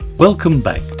Welcome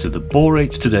back to the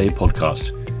Borates Today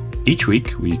podcast. Each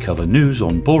week we cover news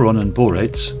on boron and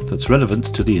borates that's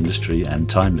relevant to the industry and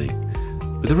timely.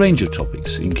 With a range of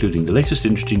topics, including the latest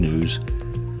industry news,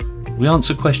 we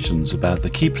answer questions about the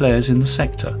key players in the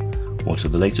sector. What are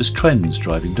the latest trends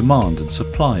driving demand and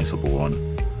supply for boron?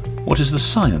 What is the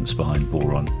science behind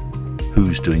boron?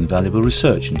 Who's doing valuable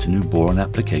research into new boron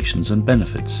applications and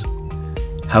benefits?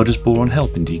 How does boron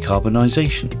help in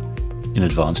decarbonisation, in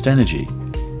advanced energy,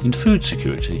 in food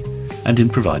security, and in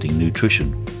providing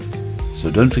nutrition? So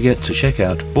don't forget to check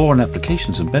out boron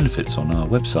applications and benefits on our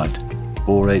website,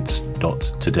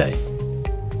 borates.today.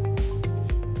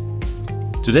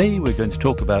 Today we're going to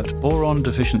talk about boron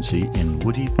deficiency in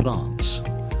woody plants.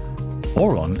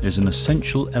 Boron is an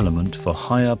essential element for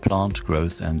higher plant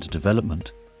growth and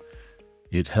development.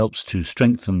 It helps to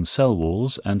strengthen cell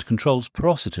walls and controls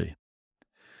porosity.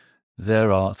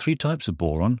 There are three types of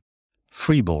boron: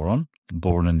 free boron,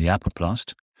 boron in the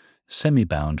apoplast;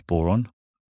 semi-bound boron,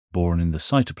 boron in the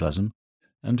cytoplasm;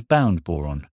 and bound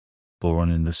boron,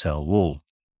 boron in the cell wall.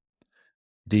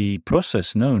 The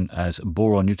process known as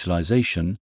boron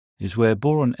utilization is where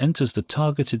boron enters the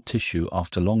targeted tissue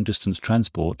after long-distance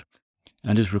transport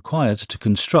and is required to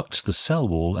construct the cell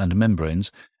wall and membranes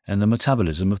and the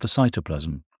metabolism of the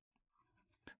cytoplasm.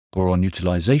 Boron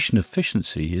utilization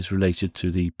efficiency is related to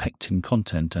the pectin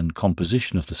content and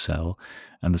composition of the cell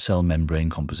and the cell membrane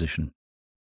composition.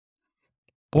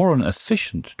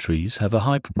 Boron-efficient trees have a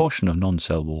high proportion of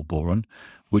non-cell wall boron,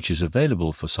 which is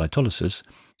available for cytolysis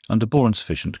under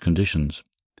boron-sufficient conditions.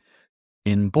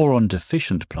 In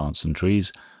boron-deficient plants and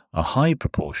trees, a high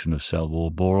proportion of cell wall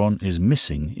boron is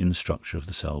missing in the structure of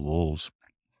the cell walls.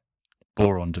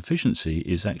 Boron deficiency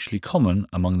is actually common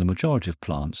among the majority of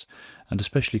plants and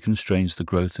especially constrains the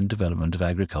growth and development of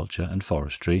agriculture and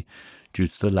forestry due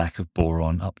to the lack of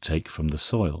boron uptake from the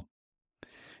soil.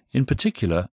 In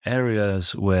particular,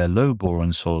 areas where low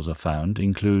boron soils are found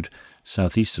include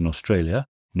southeastern Australia,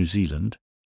 New Zealand,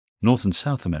 North and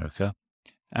South America,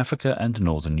 Africa and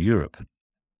Northern Europe.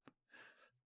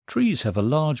 Trees have a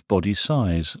large body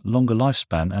size, longer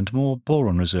lifespan and more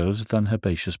boron reserves than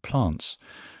herbaceous plants,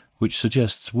 which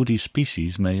suggests woody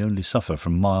species may only suffer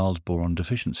from mild boron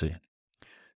deficiency.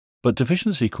 But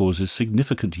deficiency causes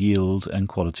significant yield and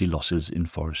quality losses in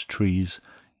forest trees,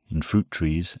 in fruit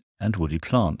trees and woody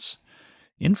plants,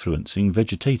 influencing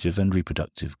vegetative and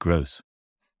reproductive growth.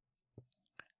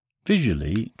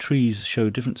 Visually, trees show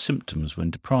different symptoms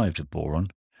when deprived of boron.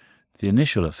 The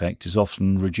initial effect is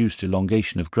often reduced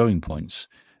elongation of growing points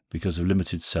because of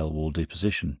limited cell wall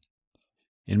deposition.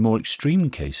 In more extreme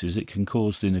cases, it can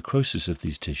cause the necrosis of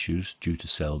these tissues due to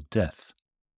cell death.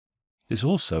 This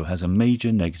also has a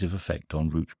major negative effect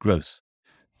on root growth,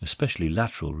 especially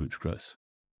lateral root growth.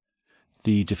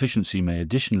 The deficiency may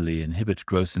additionally inhibit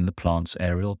growth in the plant's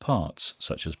aerial parts,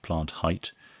 such as plant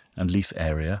height and leaf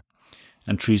area,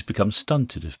 and trees become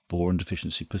stunted if boron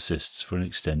deficiency persists for an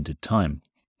extended time.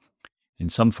 In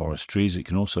some forest trees, it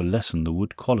can also lessen the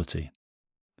wood quality.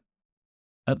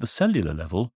 At the cellular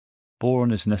level,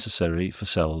 boron is necessary for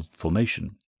cell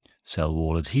formation, cell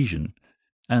wall adhesion,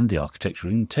 and the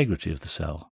architectural integrity of the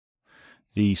cell.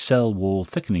 The cell wall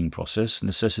thickening process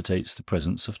necessitates the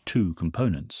presence of two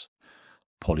components: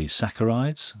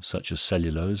 polysaccharides, such as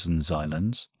cellulose and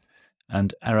xylans,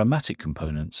 and aromatic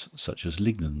components, such as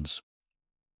lignans.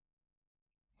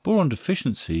 Boron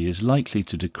deficiency is likely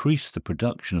to decrease the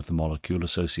production of the molecule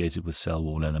associated with cell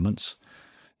wall elements,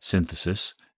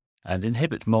 synthesis, and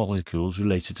inhibit molecules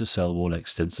related to cell wall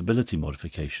extensibility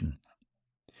modification.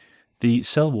 The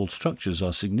cell wall structures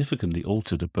are significantly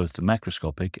altered at both the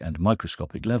macroscopic and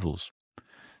microscopic levels.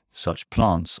 Such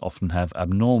plants often have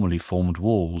abnormally formed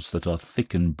walls that are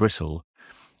thick and brittle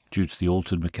due to the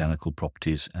altered mechanical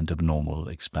properties and abnormal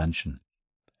expansion.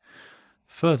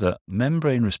 Further,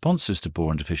 membrane responses to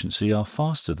boron deficiency are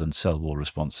faster than cell wall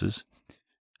responses,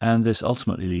 and this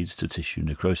ultimately leads to tissue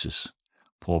necrosis,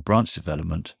 poor branch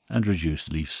development, and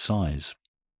reduced leaf size.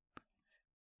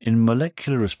 In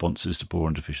molecular responses to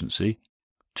boron deficiency,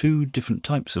 two different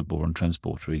types of boron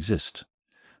transporter exist,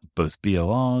 both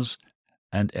BORs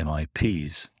and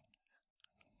MIPs.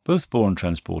 Both boron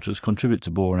transporters contribute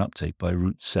to boron uptake by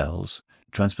root cells,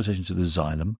 transportation to the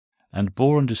xylem, and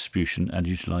boron distribution and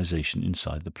utilization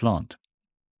inside the plant.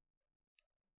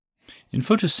 In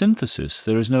photosynthesis,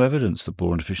 there is no evidence that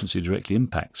boron deficiency directly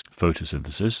impacts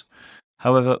photosynthesis.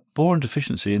 However, boron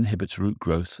deficiency inhibits root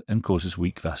growth and causes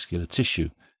weak vascular tissue,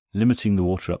 limiting the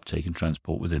water uptake and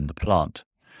transport within the plant.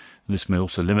 This may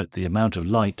also limit the amount of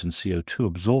light and CO2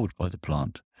 absorbed by the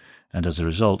plant, and as a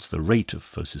result, the rate of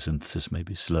photosynthesis may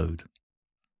be slowed.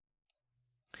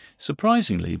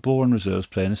 Surprisingly, boron reserves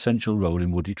play an essential role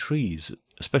in woody trees,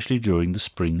 especially during the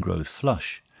spring growth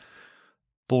flush.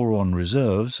 Boron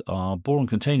reserves are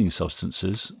boron-containing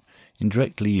substances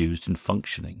indirectly used in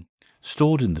functioning,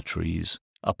 stored in the tree's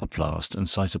upperplast and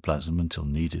cytoplasm until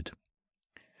needed.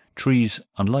 Trees,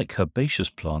 unlike herbaceous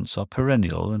plants, are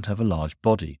perennial and have a large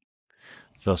body.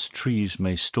 Thus, trees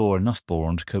may store enough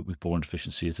boron to cope with boron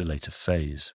deficiency at a later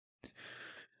phase.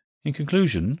 In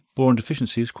conclusion, boron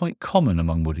deficiency is quite common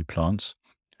among woody plants.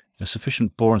 A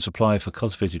sufficient boron supply for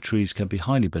cultivated trees can be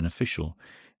highly beneficial,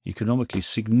 economically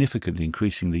significantly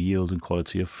increasing the yield and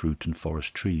quality of fruit and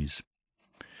forest trees.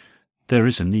 There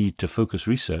is a need to focus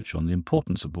research on the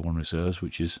importance of boron reserves,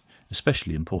 which is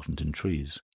especially important in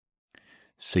trees.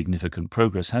 Significant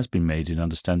progress has been made in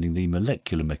understanding the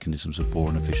molecular mechanisms of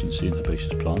boron efficiency in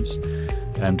herbaceous plants,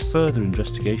 and further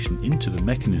investigation into the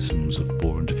mechanisms of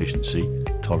boron deficiency,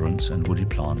 tolerance and woody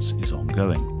plants is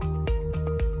ongoing.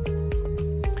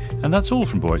 And that's all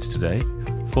from Borates today.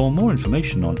 For more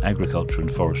information on agriculture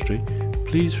and forestry,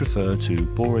 please refer to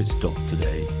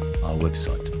borates.today, our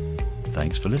website.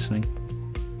 Thanks for listening.